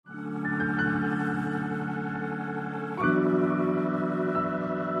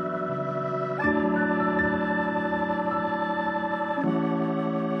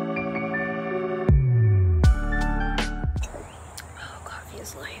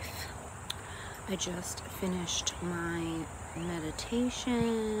life. I just finished my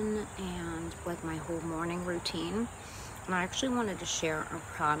meditation and like my whole morning routine. And I actually wanted to share a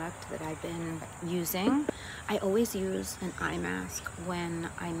product that I've been using. I always use an eye mask when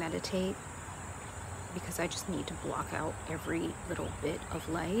I meditate because I just need to block out every little bit of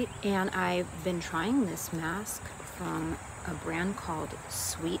light. And I've been trying this mask from a brand called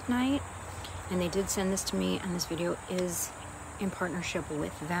SweetNight. And they did send this to me, and this video is in partnership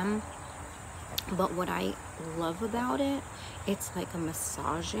with them. But what I love about it, it's like a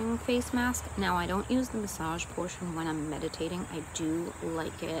massaging face mask. Now, I don't use the massage portion when I'm meditating. I do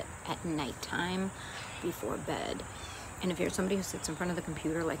like it at nighttime before bed. And if you're somebody who sits in front of the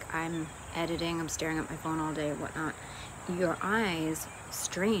computer, like I'm editing, I'm staring at my phone all day, whatnot, your eyes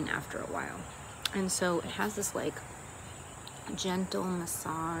strain after a while. And so it has this like gentle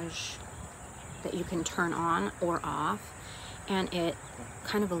massage that you can turn on or off, and it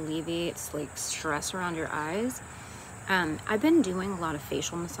kind of alleviates like stress around your eyes. I've been doing a lot of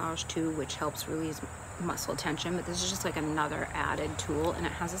facial massage too, which helps release muscle tension, but this is just like another added tool, and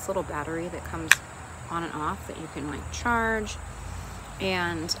it has this little battery that comes on and off that you can like charge.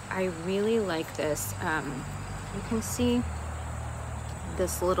 And I really like this. You can see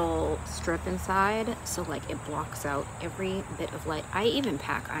this little strip inside, so like it blocks out every bit of light. I even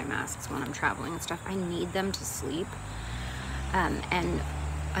pack eye masks when I'm traveling and stuff. I need them to sleep. And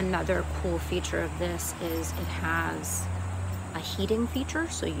another cool feature of this is it has a heating feature,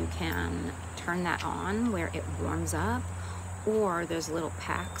 so you can turn that on where it warms up, or there's little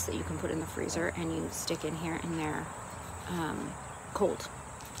packs that you can put in the freezer and you stick in here and they're cold.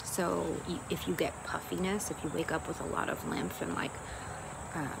 So if you get puffiness, if you wake up with a lot of lymph and like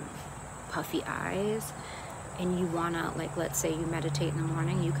puffy eyes, and you wanna, like, let's say you meditate in the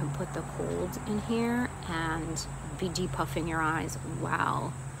morning, you can put the cold in here and be depuffing your eyes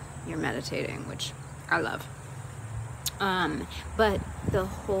while you're meditating, which I love. But the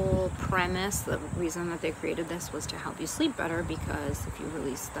whole premise, the reason that they created this was to help you sleep better, because if you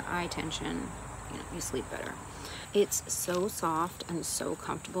release the eye tension, you know, you sleep better. It's so soft and so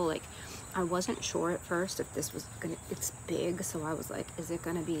comfortable. Like, I wasn't sure at first if this was gonna, it's big, so I was like, is it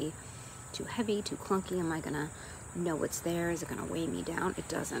gonna be too heavy, too clunky? Am I gonna know what's there? Is it gonna weigh me down? It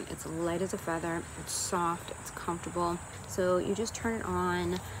doesn't. It's light as a feather. It's soft. It's comfortable. So you just turn it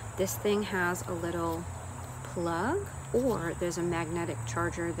on. This thing has a little plug, or there's a magnetic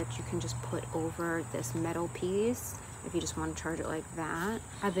charger that you can just put over this metal piece if you just want to charge it like that.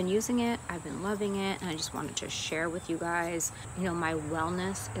 I've been using it, I've been loving it, and I just wanted to share with you guys. You know, my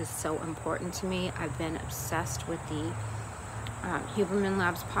wellness is so important to me. I've been obsessed with the Huberman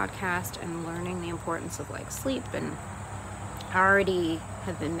Labs podcast and learning the importance of like sleep, and I already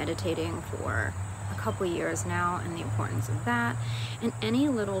have been meditating for a couple years now, and the importance of that, and any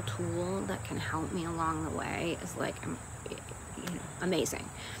little tool that can help me along the way is like, you know, amazing.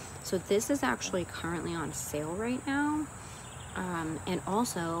 So this is actually currently on sale right now, and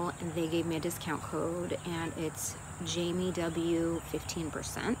also they gave me a discount code, and it's Jamie W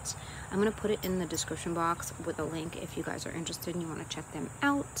 15%. I'm gonna put it in the description box with a link if you guys are interested and you want to check them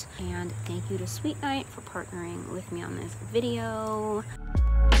out. And thank you to SweetNight for partnering with me on this video.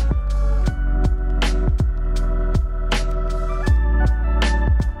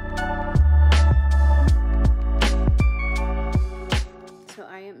 So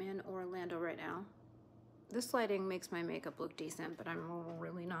I am in Orlando right now. This lighting makes my makeup look decent, but I'm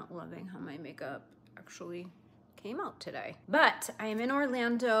really not loving how my makeup actually came out today. But I am in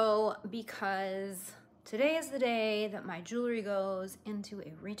Orlando because today is the day that my jewelry goes into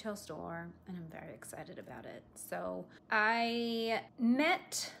a retail store, and I'm very excited about it. So I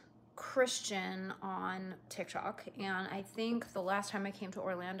met Christian on TikTok, and I think the last time I came to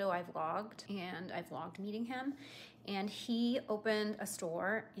Orlando, I vlogged meeting him, and he opened a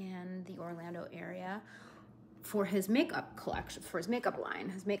store in the Orlando area for his makeup collection, for his makeup line,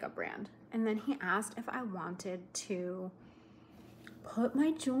 his makeup brand. And then he asked if I wanted to put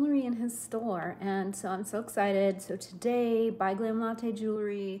my jewelry in his store. And so I'm so excited. So today, By Glam Latte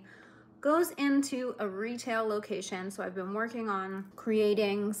Jewelry goes into a retail location. So I've been working on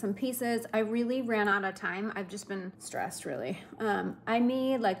creating some pieces. I really ran out of time. I've just been stressed, really. I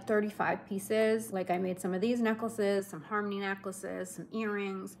made like 35 pieces. Like, I made some of these necklaces, some harmony necklaces, some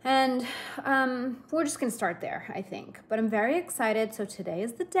earrings, and we're just gonna start there, I think. But I'm very excited. So today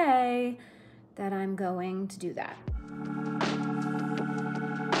is the day that I'm going to do that.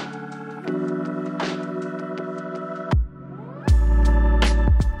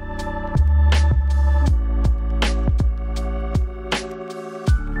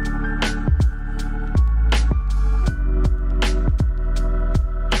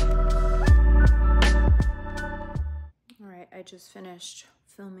 just finished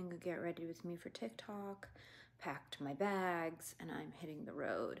filming a get ready with me for TikTok, packed my bags, and I'm hitting the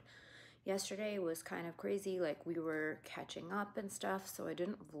road. Yesterday was kind of crazy, like we were catching up and stuff, so I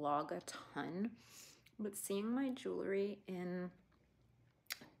didn't vlog a ton, but seeing my jewelry in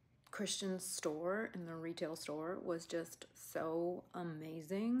Christian's store, in the retail store, was just so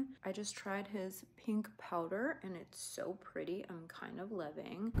amazing. I just tried his pink powder and it's so pretty. I'm kind of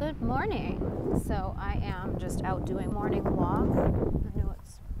loving. Good morning. So I am just out doing morning walk. I know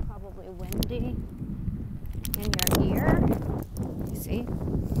it's probably windy in your ear. You see?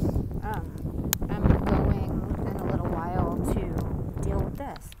 I'm going in a little while to deal with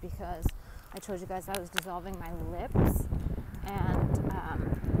this because I told you guys I was dissolving my lips, and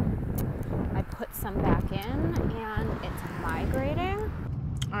I put some back in and it's migrating.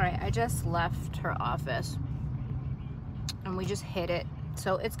 All right, I just left her office and we just hit it.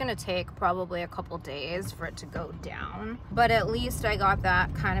 So it's gonna take probably a couple days for it to go down, but at least I got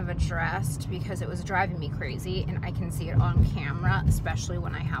that kind of addressed because it was driving me crazy, and I can see it on camera, especially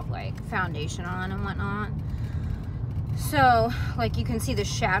when I have like foundation on and whatnot. So like you can see the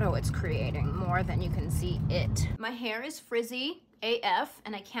shadow it's creating more than you can see it. My hair is frizzy AF,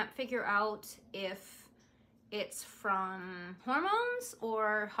 and I can't figure out if it's from hormones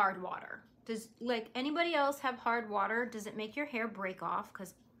or hard water. Does like anybody else have hard water? Does it make your hair break off?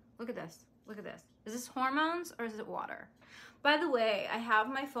 Because look at this, look at this. Is this hormones or is it water? By the way, I have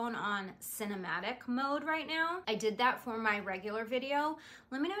my phone on cinematic mode right now. I did that for my regular video.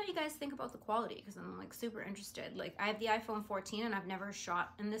 Let me know what you guys think about the quality, because I'm like super interested. Like I have the iPhone 14 and I've never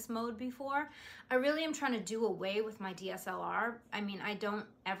shot in this mode before. I really am trying to do away with my DSLR. I mean, I don't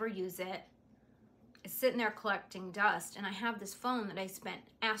ever use it. It's sitting there collecting dust, and I have this phone that I spent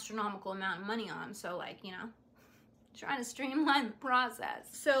astronomical amount of money on. So like, you know, trying to streamline the process.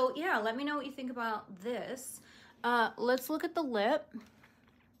 So yeah, let me know what you think about this. Let's look at the lip.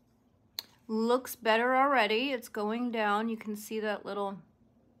 Looks better already. It's going down. You can see that little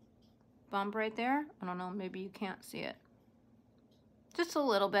bump right there. I don't know, maybe you can't see it. Just a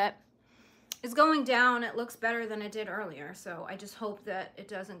little bit. It's going down. It looks better than it did earlier. So I just hope that it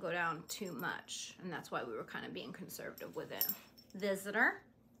doesn't go down too much. And that's why we were kind of being conservative with it. Visitor.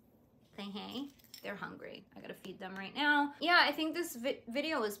 Say hey. They're hungry. I gotta feed them right now. Yeah, I think this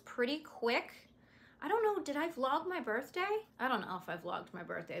video is pretty quick. I don't know, did I vlog my birthday? I don't know if I vlogged my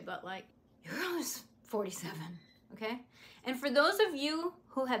birthday, but like, your girl is 47, okay? And for those of you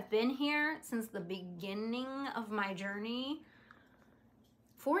who have been here since the beginning of my journey,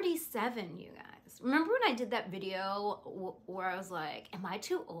 47, you guys. Remember when I did that video where I was like, am I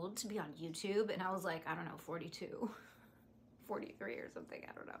too old to be on YouTube? And I was like, I don't know, 42, 43 or something,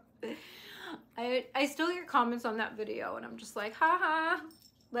 I don't know. I still get comments on that video and I'm just like, haha.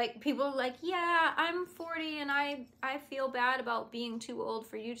 Like people are like, yeah, I'm 40 and I feel bad about being too old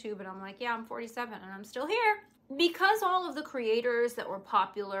for YouTube. And I'm like, yeah, I'm 47 and I'm still here. Because all of the creators that were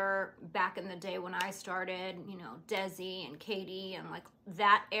popular back in the day when I started, you know, Desi and Katie and like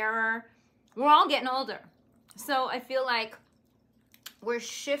that era, we're all getting older. So I feel like we're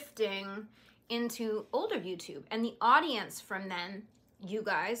shifting into older YouTube, and the audience from then, you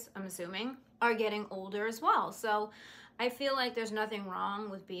guys, I'm assuming, are getting older as well. So I feel like there's nothing wrong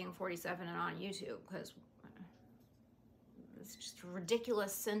with being 47 and on YouTube, because it's just a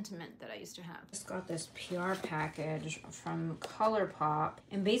ridiculous sentiment that I used to have. Just got this PR package from ColourPop,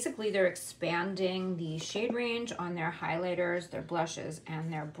 and basically they're expanding the shade range on their highlighters, their blushes,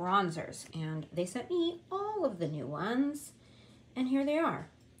 and their bronzers. And they sent me all of the new ones, and here they are.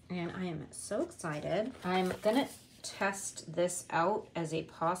 And I am so excited. I'm gonna test this out as a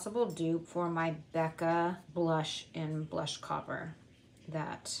possible dupe for my Becca blush in Blush Copper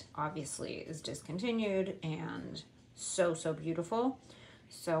that obviously is discontinued and so beautiful.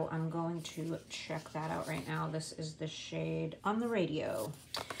 So I'm going to check that out right now. This is the shade On the Radio.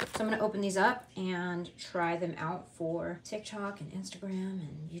 So I'm gonna open these up and try them out for TikTok and Instagram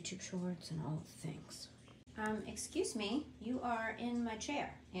and YouTube Shorts and all the things. Excuse me, you are in my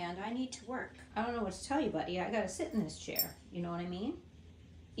chair and I need to work. I don't know what to tell you, buddy. I gotta sit in this chair. You know what I mean?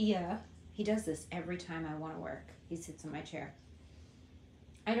 Yeah, he does this every time I want to work. He sits in my chair.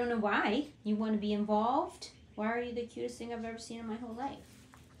 I don't know why. You want to be involved? Why are you the cutest thing I've ever seen in my whole life?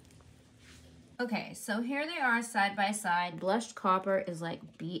 Okay, so here they are side by side. Blushed Copper is like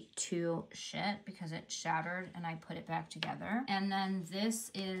beat to shit because it shattered and I put it back together. And then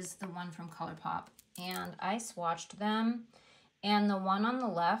this is the one from ColourPop. And I swatched them, and the one on the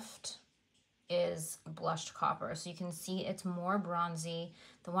left is blushed copper. So you can see it's more bronzy.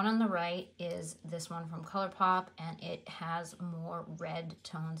 The one on the right is this one from ColourPop, and it has more red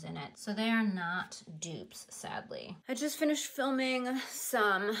tones in it. So they are not dupes, sadly. I just finished filming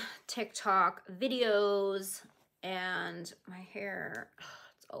some TikTok videos, and my hair,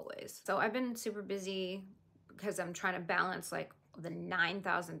 it's always. So I've been super busy because I'm trying to balance like the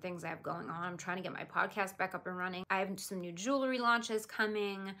 9,000 things I have going on. I'm trying to get my podcast back up and running. I have some new jewelry launches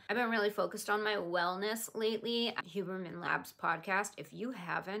coming. I've been really focused on my wellness lately. Huberman Labs podcast. If you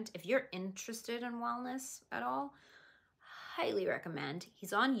haven't, if you're interested in wellness at all, highly recommend.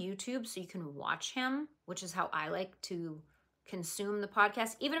 He's on YouTube, so you can watch him, which is how I like to consume the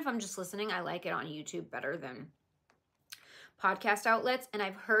podcast. Even if I'm just listening, I like it on YouTube better than podcast outlets. And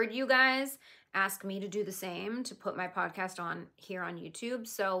I've heard you guys ask me to do the same, to put my podcast on here on YouTube.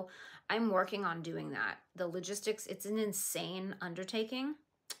 So I'm working on doing that. The logistics, it's an insane undertaking,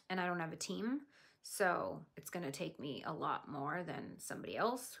 and I don't have a team. So it's going to take me a lot more than somebody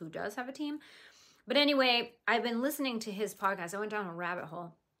else who does have a team. But anyway, I've been listening to his podcast. I went down a rabbit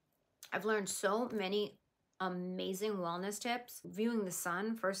hole. I've learned so many amazing wellness tips. Viewing the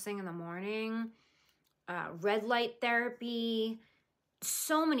sun first thing in the morning, red light therapy,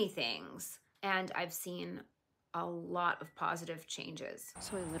 so many things. And I've seen a lot of positive changes.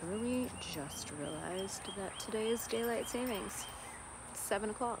 So I literally just realized that today is daylight savings. It's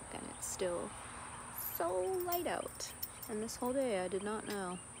 7 o'clock and it's still so light out. And this whole day I did not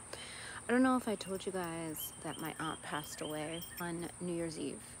know. I don't know if I told you guys that my aunt passed away on New Year's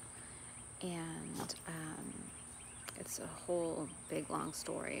Eve. And it's a whole big long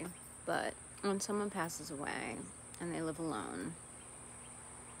story. But when someone passes away and they live alone,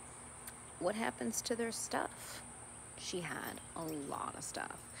 what happens to their stuff? She had a lot of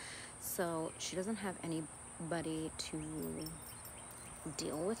stuff. So she doesn't have anybody to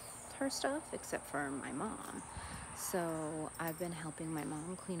deal with her stuff except for my mom. So I've been helping my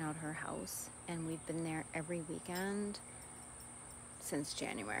mom clean out her house, and we've been there every weekend since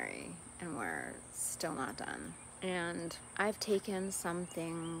January, and we're still not done. And I've taken some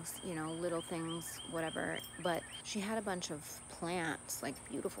things, you know, little things, whatever, but she had a bunch of plants, like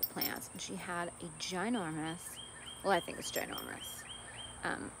beautiful plants, and she had a ginormous, well, I think it's ginormous,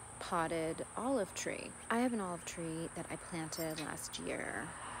 potted olive tree. I have an olive tree that I planted last year,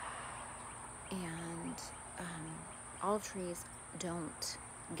 and olive trees don't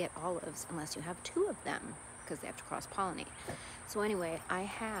get olives unless you have 2 of them, because they have to cross-pollinate. So anyway, I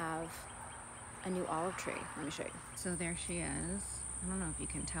have a new olive tree. Let me show you. So there she is. I don't know if you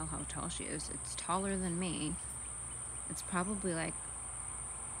can tell how tall she is. It's taller than me. It's probably like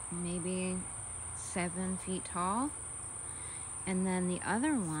maybe 7 feet tall. And then the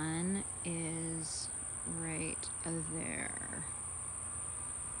other one is right there.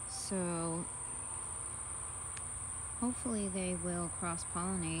 So hopefully they will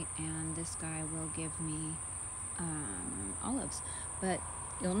cross-pollinate and this guy will give me olives. But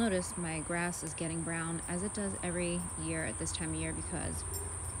you'll notice my grass is getting brown, as it does every year at this time of year, because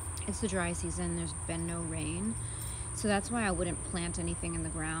it's the dry season. There's been no rain. So that's why I wouldn't plant anything in the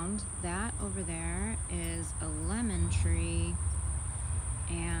ground. That over there is a lemon tree,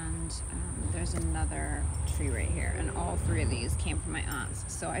 and there's another tree right here. And all 3 of these came from my aunt's.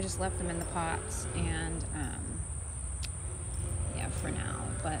 So I just left them in the pots, and yeah, for now.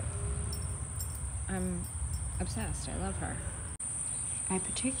 But I'm obsessed. I love her. I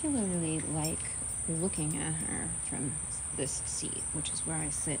particularly like looking at her from this seat, which is where I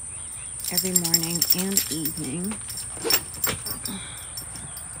sit every morning and evening.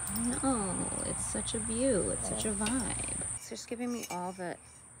 No, it's such a view. It's such a vibe. It's just giving me all the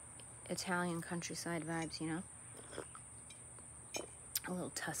Italian countryside vibes, you know? A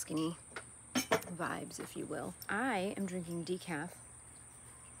little Tuscany vibes, if you will. I am drinking decaf.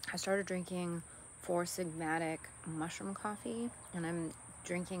 I started drinking Four Sigmatic mushroom coffee, and I'm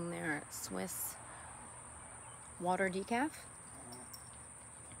drinking their Swiss water decaf.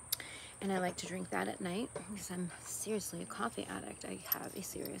 And I like to drink that at night because I'm seriously a coffee addict. I have a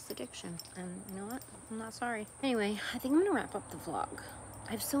serious addiction, and you know what? I'm not sorry. Anyway, I think I'm gonna wrap up the vlog.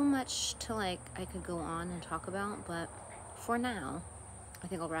 I have so much to I could go on and talk about, but for now, I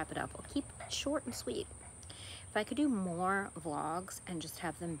think I'll wrap it up. I'll keep it short and sweet. If I could do more vlogs and just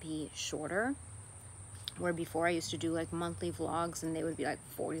have them be shorter, where before I used to do like monthly vlogs and they would be like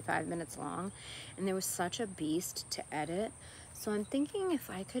 45 minutes long, and there was such a beast to edit. So I'm thinking if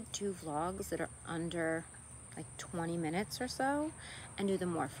I could do vlogs that are under like 20 minutes or so and do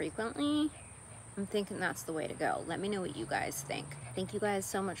them more frequently, I'm thinking that's the way to go. Let me know what you guys think. Thank you guys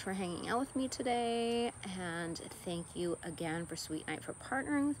so much for hanging out with me today, and thank you again for SweetNight for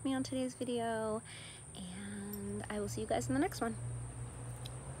partnering with me on today's video, and I will see you guys in the next one.